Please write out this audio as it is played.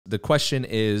the question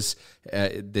is,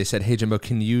 they said, hey, Jimbo,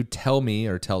 can you tell me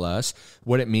or tell us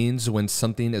what it means when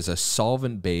something is a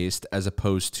solvent-based as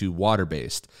opposed to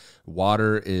water-based?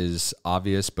 Water is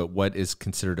obvious, but what is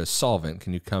considered a solvent?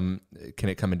 Can it come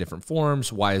in different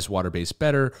forms? Why is water-based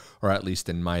better, or at least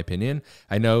in my opinion?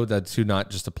 I know that to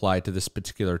not just apply to this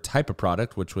particular type of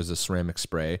product, which was a ceramic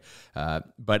spray,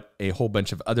 but a whole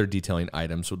bunch of other detailing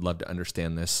items. Would love to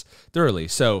understand this thoroughly.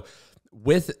 So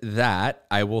with that,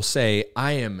 I will say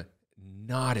I am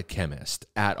not a chemist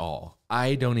at all.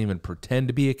 I don't even pretend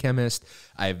to be a chemist.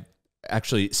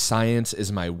 Actually, science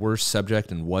is my worst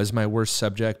subject and was my worst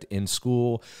subject in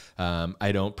school.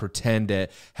 I don't pretend to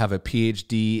have a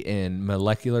PhD in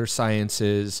molecular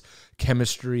sciences,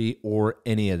 chemistry, or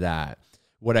any of that.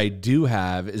 What I do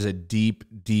have is a deep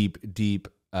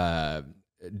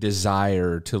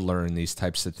desire to learn these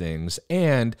types of things.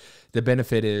 And the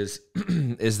benefit is,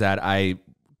 is that I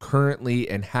currently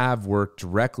and have worked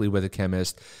directly with a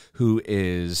chemist who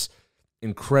is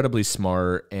incredibly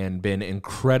smart and been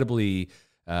incredibly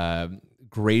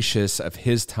gracious of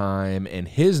his time and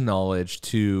his knowledge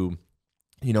to,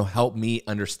 help me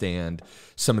understand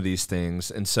some of these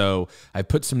things. And so I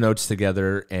put some notes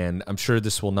together, and I'm sure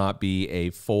this will not be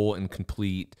a full and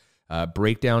complete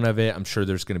breakdown of it. I'm sure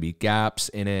there's going to be gaps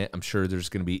in it. I'm sure there's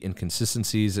going to be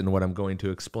inconsistencies in what I'm going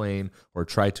to explain or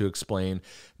try to explain,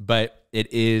 but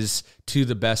it is, to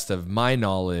the best of my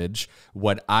knowledge,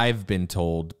 what I've been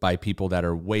told by people that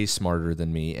are way smarter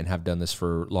than me and have done this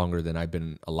for longer than I've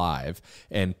been alive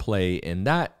and play in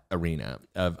that arena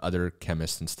of other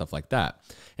chemists and stuff like that.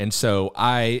 And so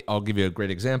I'll give you a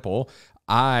great example.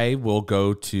 I will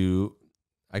go to,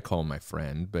 I call him my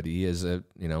friend, but he is a,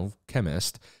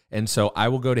 chemist. And so I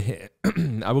will go to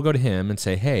him, and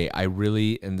say, hey,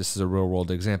 and this is a real world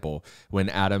example. When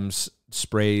Adam's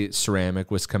spray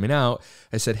ceramic was coming out,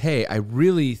 I said, hey, I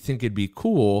really think it'd be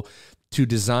cool to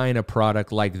design a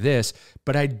product like this,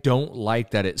 but I don't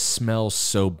like that it smells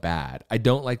so bad. I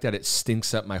don't like that it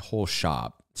stinks up my whole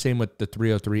shop. Same with the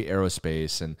 303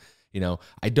 Aerospace. And,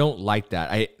 I don't like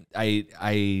that.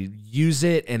 I use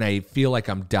it and I feel like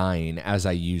I'm dying as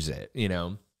I use it,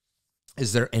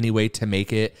 Is there any way to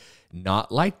make it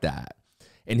not like that?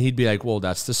 And he'd be like, well,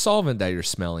 that's the solvent that you're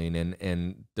smelling.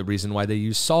 And the reason why they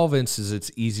use solvents is it's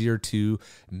easier to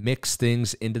mix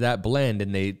things into that blend,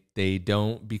 and they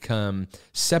don't become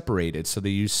separated. So they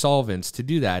use solvents to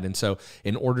do that. And so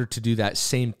in order to do that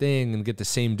same thing and get the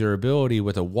same durability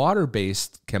with a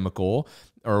water-based chemical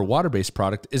or a water-based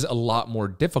product is a lot more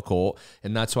difficult.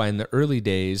 And that's why in the early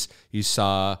days, you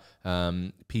saw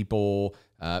people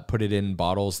put it in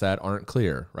bottles that aren't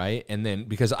clear, right? And then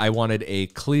because I wanted a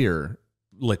clear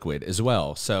liquid as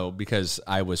well. So because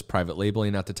I was private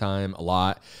labeling at the time a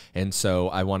lot, and so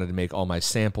I wanted to make all my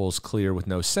samples clear with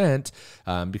no scent,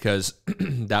 because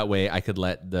that way I could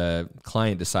let the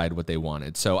client decide what they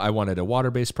wanted. So I wanted a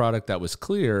water-based product that was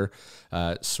clear,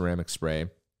 ceramic spray,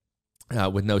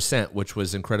 with no scent, which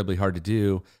was incredibly hard to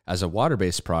do as a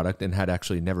water-based product and had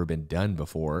actually never been done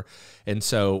before. And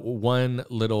so one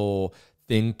little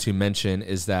thing to mention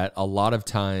is that a lot of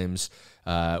times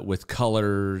with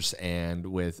colors and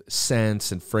with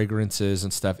scents and fragrances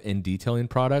and stuff in detailing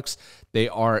products, they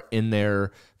are in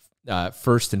there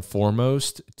first and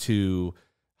foremost to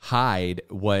hide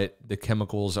what the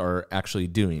chemicals are actually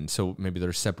doing. So maybe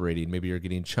they're separating, maybe you're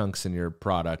getting chunks in your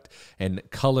product, and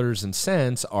colors and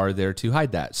scents are there to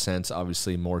hide that. Scents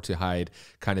obviously more to hide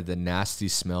kind of the nasty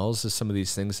smells of some of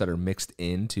these things that are mixed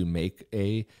in to make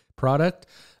a product.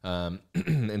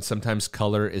 And sometimes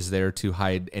color is there to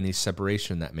hide any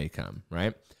separation that may come,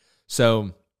 right?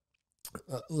 So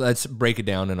let's break it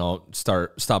down, and I'll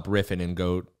stop riffing and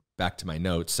go back to my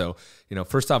notes. So,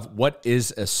 first off, what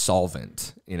is a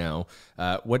solvent?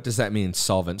 What does that mean,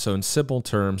 solvent? So in simple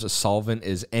terms, a solvent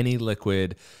is any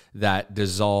liquid that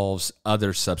dissolves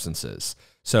other substances.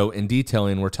 So in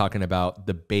detailing, we're talking about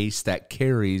the base that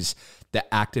carries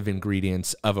the active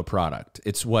ingredients of a product.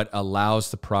 It's what allows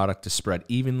the product to spread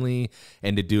evenly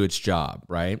and to do its job,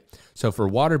 right? So for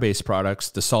water-based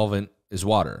products, the solvent is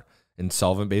water. In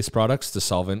solvent-based products, the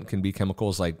solvent can be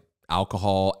chemicals like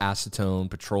alcohol, acetone,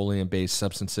 petroleum-based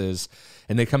substances,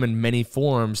 and they come in many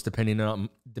forms depending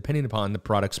upon the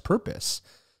product's purpose.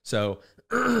 So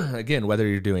again, whether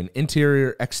you're doing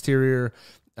interior, exterior,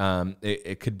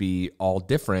 it could be all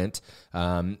different.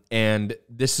 And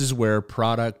this is where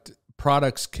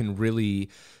products can really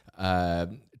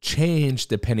change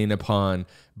depending upon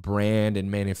brand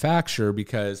and manufacturer,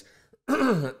 because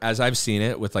as I've seen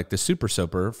it with like the Super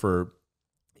Soaper, for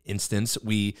instance,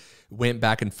 we went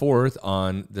back and forth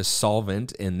on the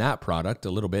solvent in that product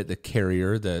a little bit, the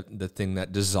carrier, the thing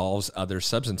that dissolves other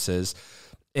substances.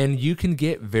 And you can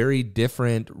get very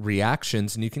different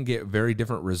reactions and you can get very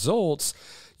different results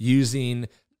using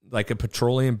like a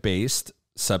petroleum-based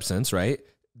substance, right,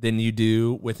 than you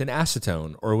do with an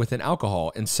acetone or with an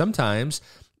alcohol. And sometimes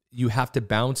you have to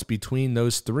bounce between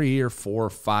those 3 or 4 or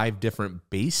 5 different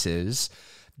bases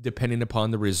depending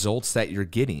upon the results that you're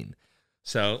getting.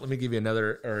 So let me give you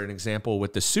an example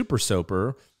with the Super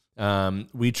Soaper.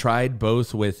 We tried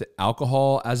both with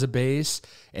alcohol as a base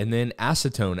and then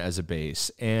acetone as a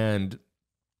base. And,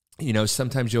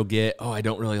 sometimes you'll get, oh, I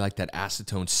don't really like that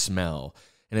acetone smell.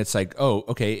 And it's like, oh,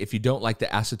 okay, if you don't like the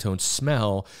acetone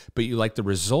smell, but you like the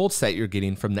results that you're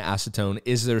getting from the acetone,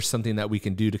 is there something that we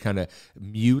can do to kind of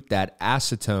mute that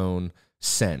acetone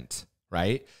scent,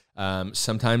 right?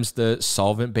 Sometimes the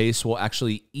solvent base will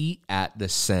actually eat at the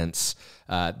scents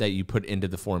that you put into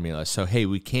the formula. So, hey,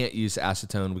 we can't use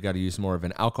acetone. We got to use more of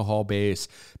an alcohol base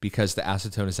because the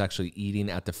acetone is actually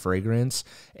eating at the fragrance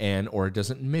or it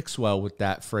doesn't mix well with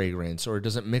that fragrance or it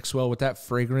doesn't mix well with that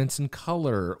fragrance and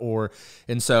color.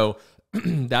 And so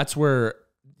that's where,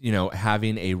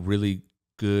 having a really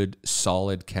good,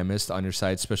 solid chemist on your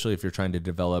side, especially if you're trying to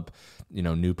develop,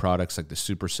 new products like the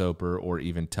Super Soaper or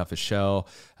even Toughest Shell,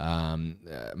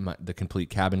 the complete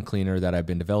cabin cleaner that I've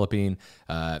been developing.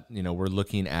 We're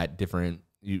looking at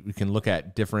you can look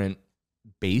at different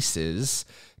bases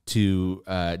to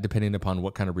depending upon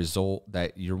what kind of result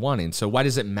that you're wanting. So why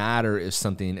does it matter if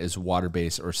something is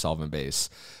water-based or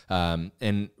solvent-based?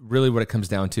 And really what it comes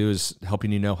down to is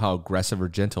helping you know how aggressive or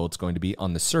gentle it's going to be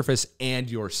on the surface and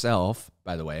yourself,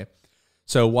 by the way.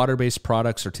 So water-based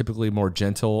products are typically more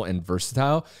gentle and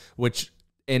versatile,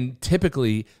 and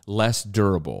typically less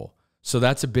durable. So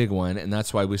that's a big one, and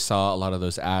that's why we saw a lot of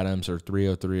those Adams or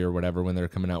 303 or whatever when they're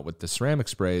coming out with the ceramic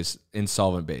sprays in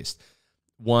solvent-based.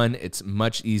 One, it's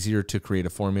much easier to create a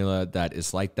formula that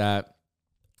is like that.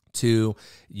 2,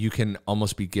 you can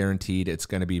almost be guaranteed it's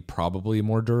going to be probably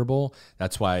more durable.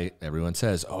 That's why everyone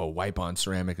says, oh, wipe-on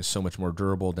ceramic is so much more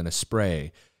durable than a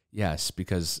spray. Yes,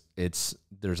 because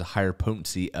there's a higher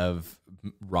potency of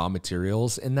raw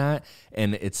materials in that,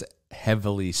 and it's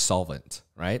heavily solvent,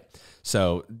 right?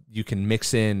 So you can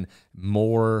mix in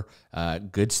more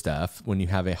good stuff when you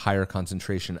have a higher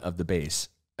concentration of the base.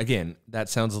 Again, that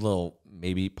sounds a little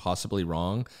maybe possibly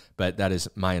wrong, but that is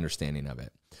my understanding of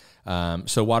it.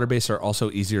 So water-based are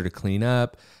also easier to clean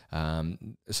up.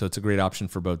 So it's a great option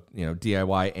for both,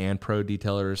 DIY and pro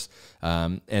detailers.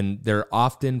 And they're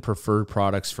often preferred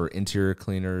products for interior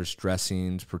cleaners,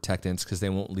 dressings, protectants, because they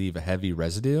won't leave a heavy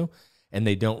residue and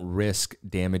they don't risk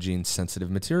damaging sensitive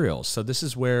materials. So this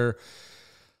is where,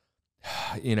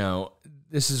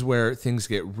 things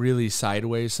get really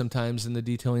sideways sometimes in the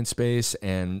detailing space,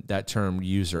 and that term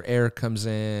user error comes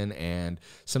in, and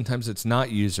sometimes it's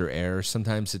not user error.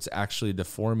 Sometimes it's actually the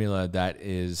formula that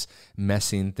is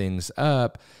messing things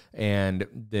up, and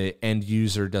the end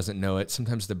user doesn't know it.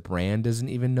 Sometimes the brand doesn't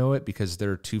even know it because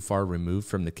they're too far removed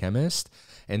from the chemist,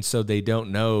 and so they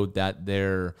don't know that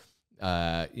their,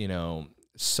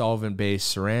 solvent-based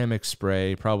ceramic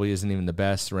spray probably isn't even the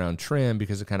best around trim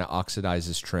because it kind of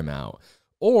oxidizes trim out.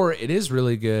 Or it is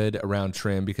really good around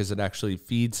trim because it actually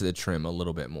feeds the trim a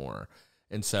little bit more.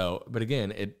 And so, but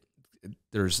again,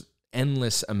 there's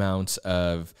endless amounts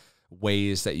of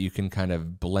ways that you can kind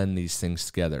of blend these things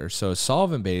together. So a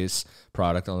solvent-based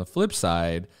product, on the flip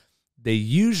side, they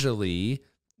usually,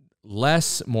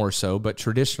 less more so, but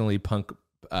traditionally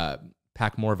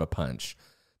pack more of a punch.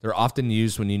 They're often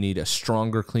used when you need a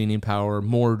stronger cleaning power,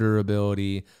 more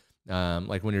durability,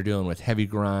 like when you're dealing with heavy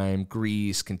grime,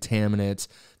 grease, contaminants.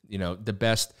 The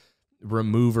best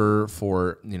remover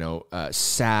for,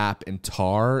 sap and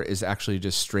tar is actually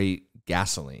just straight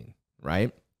gasoline,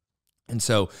 right? And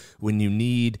so when you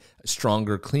need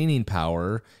stronger cleaning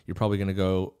power, you're probably going to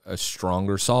go a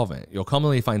stronger solvent. You'll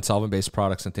commonly find solvent-based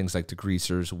products in things like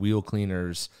degreasers, wheel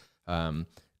cleaners,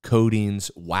 coatings,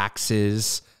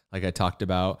 waxes, like I talked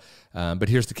about. But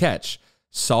here's the catch.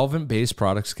 Solvent-based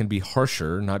products can be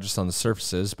harsher, not just on the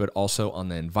surfaces, but also on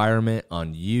the environment,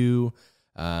 on you.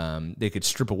 They could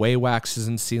strip away waxes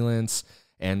and sealants,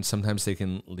 and sometimes they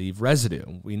can leave residue.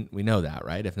 We know that,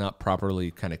 right? If not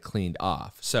properly kind of cleaned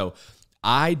off. So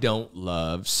I don't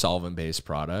love solvent-based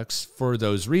products for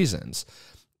those reasons.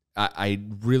 I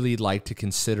really like to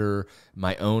consider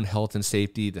my own health and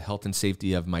safety, the health and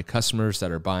safety of my customers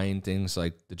that are buying things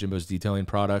like the JIMBO's detailing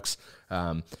products.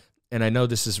 And I know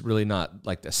this is really not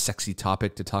like the sexy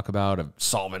topic to talk about of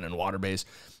solvent and water-based,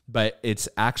 but it's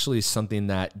actually something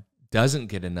that doesn't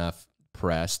get enough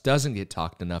press, doesn't get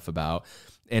talked enough about,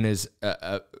 and is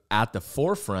at the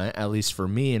forefront, at least for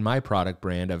me and my product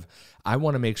brand, of I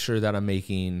want to make sure that I'm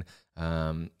making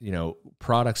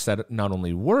products that not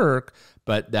only work,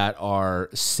 but that are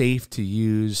safe to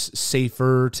use,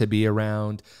 safer to be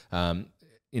around.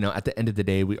 At the end of the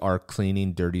day, we are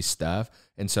cleaning dirty stuff.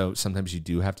 And so sometimes you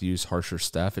do have to use harsher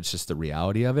stuff. It's just the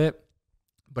reality of it.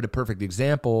 But a perfect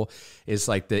example is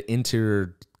like the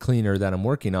interior cleaner that I'm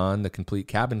working on, the complete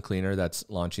cabin cleaner that's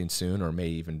launching soon or may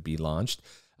even be launched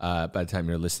by the time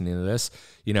you're listening to this.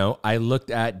 I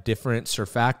looked at different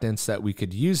surfactants that we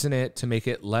could use in it to make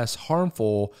it less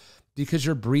harmful because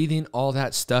you're breathing all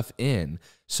that stuff in.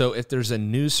 So if there's a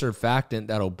new surfactant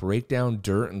that'll break down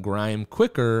dirt and grime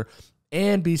quicker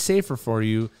and be safer for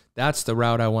you, that's the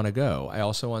route I want to go. I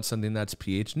also want something that's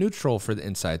pH neutral for the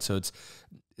inside, so it's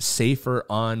safer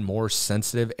on more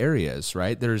sensitive areas,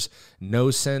 right? There's no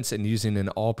sense in using an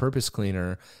all-purpose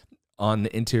cleaner on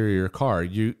the interior of your car.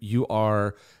 You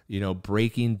are,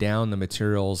 breaking down the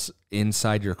materials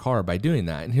inside your car by doing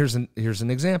that. And here's an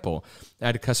example. I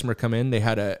had a customer come in. They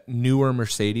had a newer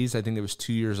Mercedes. I think it was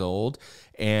 2 years old,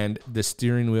 and the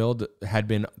steering wheel had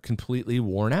been completely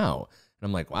worn out. And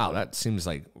I'm like, wow, that seems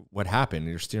like what happened.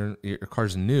 Your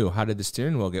car's new. How did the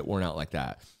steering wheel get worn out like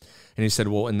that? And he said,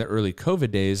 well, in the early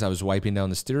COVID days, I was wiping down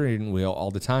the steering wheel all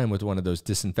the time with one of those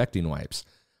disinfecting wipes.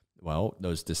 Well,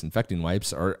 those disinfecting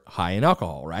wipes are high in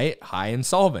alcohol, right? High in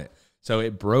solvent. So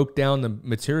it broke down the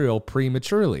material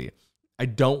prematurely. I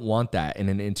don't want that in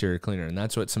an interior cleaner. And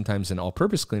that's what sometimes an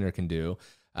all-purpose cleaner can do.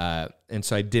 And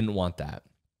so I didn't want that.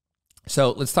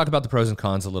 So let's talk about the pros and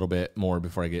cons a little bit more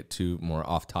before I get too more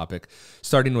off topic,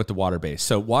 starting with the water-based.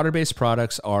 So water-based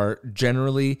products are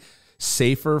generally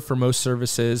safer for most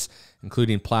surfaces,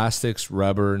 including plastics,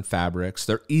 rubber, and fabrics.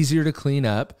 They're easier to clean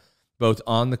up, both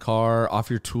on the car, off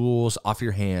your tools, off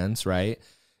your hands, right?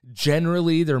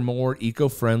 Generally, they're more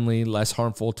eco-friendly, less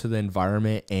harmful to the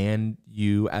environment and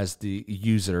you as the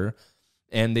user.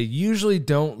 And they usually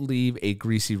don't leave a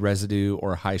greasy residue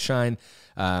or high shine,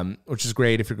 which is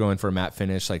great if you're going for a matte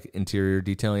finish like interior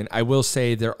detailing. I will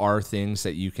say there are things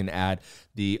that you can add.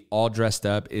 The All Dressed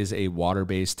Up is a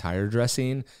water-based tire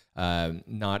dressing,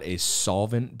 not a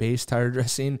solvent-based tire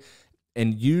dressing.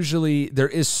 And usually there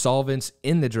is solvents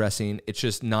in the dressing. It's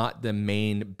just not the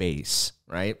main base,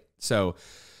 right? So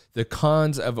the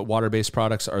cons of water-based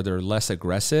products are they're less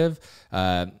aggressive.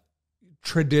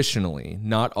 Traditionally,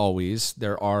 not always.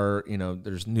 There are,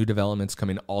 there's new developments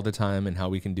coming all the time in how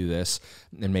we can do this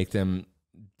and make them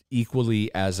equally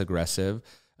as aggressive.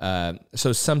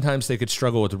 So sometimes they could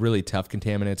struggle with really tough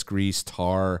contaminants, grease,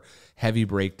 tar, heavy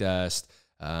brake dust,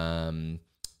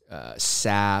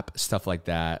 sap, stuff like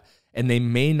that. And they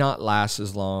may not last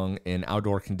as long in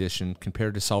outdoor condition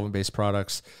compared to solvent-based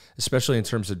products, especially in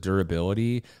terms of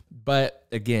durability. But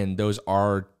again,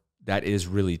 that is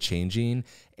really changing.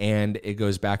 And it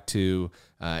goes back to,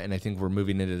 and I think we're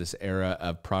moving into this era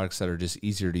of products that are just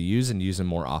easier to use and use them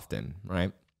more often,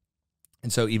 right?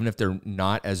 And so even if they're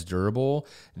not as durable,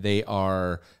 they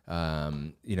are,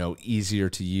 easier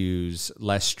to use,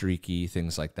 less streaky,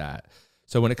 things like that.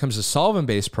 So when it comes to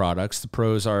solvent-based products, the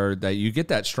pros are that you get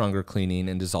that stronger cleaning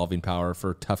and dissolving power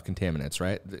for tough contaminants,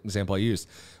 right? The example I used,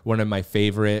 one of my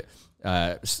favorite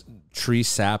tree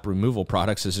sap removal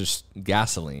products is just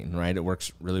gasoline, right? It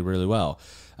works really, really well.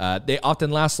 They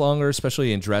often last longer,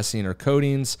 especially in dressing or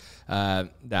coatings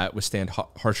that withstand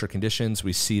harsher conditions.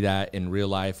 We see that in real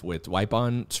life with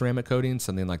wipe-on ceramic coatings,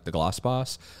 something like the Gloss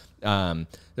Boss.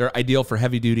 They're ideal for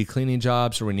heavy-duty cleaning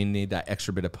jobs or when you need that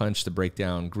extra bit of punch to break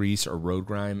down grease or road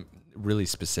grime, really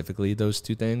specifically those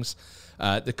two things.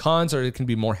 The cons are it can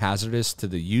be more hazardous to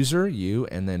the user, you,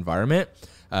 and the environment.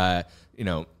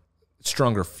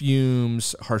 Stronger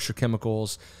fumes, harsher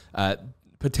chemicals,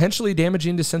 potentially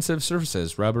damaging to sensitive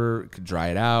surfaces. Rubber could dry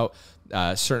it out,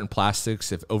 certain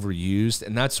plastics if overused.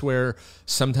 And that's where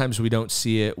sometimes we don't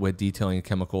see it with detailing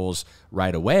chemicals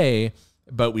right away,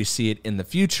 but we see it in the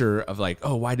future of like,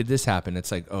 oh, why did this happen?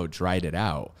 It's like, oh, dried it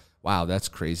out. Wow, that's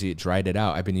crazy. It dried it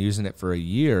out. I've been using it for a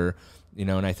year,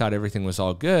 and I thought everything was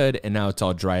all good, and now it's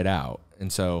all dried out.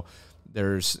 And so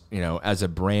there's, as a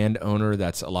brand owner,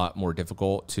 that's a lot more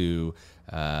difficult to,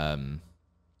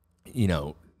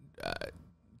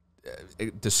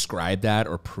 describe that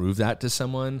or prove that to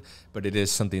someone, but it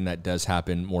is something that does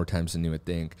happen more times than you would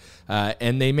think.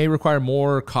 And they may require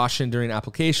more caution during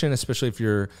application, especially if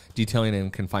you're detailing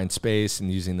in confined space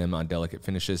and using them on delicate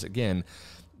finishes. Again,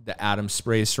 the Atom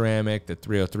Spray Ceramic, the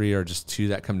 303 are just two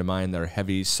that come to mind. They're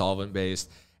heavy solvent-based,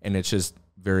 and it's just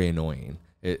very annoying.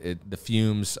 The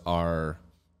fumes are,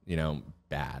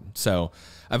 bad. So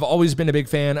I've always been a big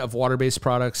fan of water-based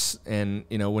products. And,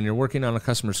 when you're working on a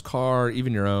customer's car,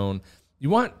 even your own, you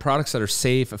want products that are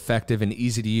safe, effective, and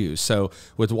easy to use. So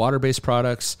with water-based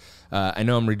products, I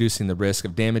know I'm reducing the risk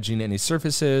of damaging any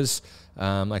surfaces,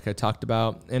 like I talked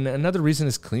about. And another reason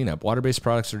is cleanup. Water-based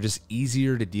products are just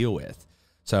easier to deal with.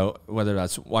 So whether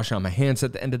that's washing out my hands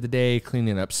at the end of the day,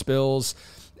 cleaning up spills,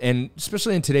 and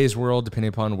especially in today's world, depending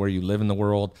upon where you live in the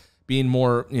world, being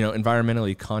more,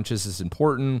 environmentally conscious is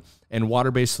important. And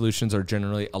water-based solutions are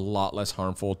generally a lot less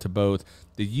harmful to both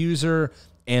the user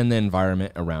and the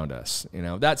environment around us.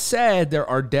 That said, there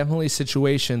are definitely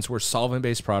situations where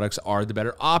solvent-based products are the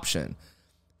better option.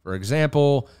 For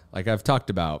example, like I've talked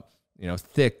about,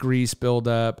 thick grease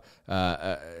buildup,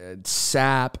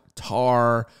 sap,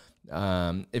 tar.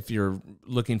 If you're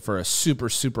looking for a super,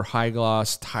 super high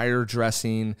gloss tire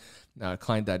dressing, a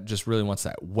client that just really wants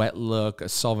that wet look, a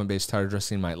solvent-based tire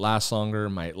dressing might last longer,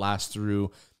 might last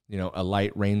through, a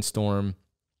light rainstorm.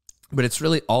 But it's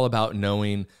really all about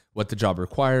knowing what the job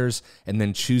requires and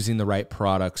then choosing the right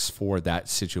products for that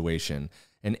situation.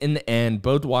 And in the end,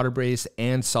 both water-based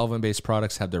and solvent-based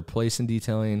products have their place in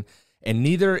detailing, and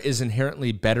neither is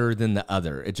inherently better than the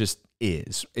other. It just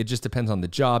is. It just depends on the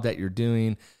job that you're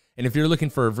doing. And if you're looking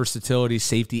for versatility,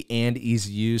 safety, and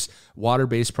easy use,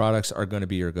 water-based products are going to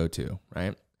be your go-to,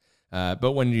 right?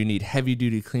 But when you need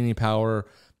heavy-duty cleaning power,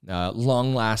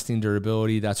 long-lasting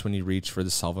durability, that's when you reach for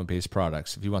the solvent-based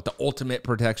products. If you want the ultimate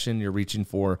protection, you're reaching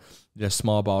for a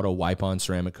small bottle wipe-on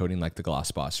ceramic coating like the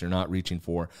Gloss Boss. You're not reaching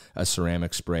for a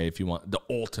ceramic spray if you want the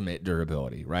ultimate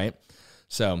durability, right?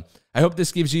 So I hope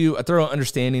this gives you a thorough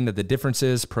understanding of the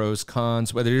differences, pros,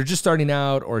 cons, whether you're just starting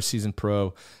out or a seasoned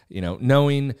pro.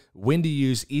 Knowing when to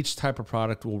use each type of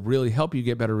product will really help you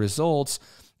get better results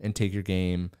and take your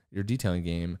detailing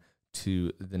game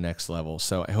to the next level.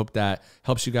 So I hope that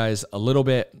helps you guys a little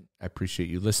bit. I appreciate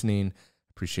you listening.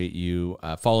 Appreciate you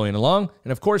following along.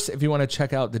 And of course, if you want to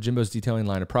check out the JIMBO's Detailing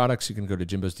line of products, you can go to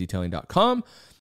jimbosdetailing.com.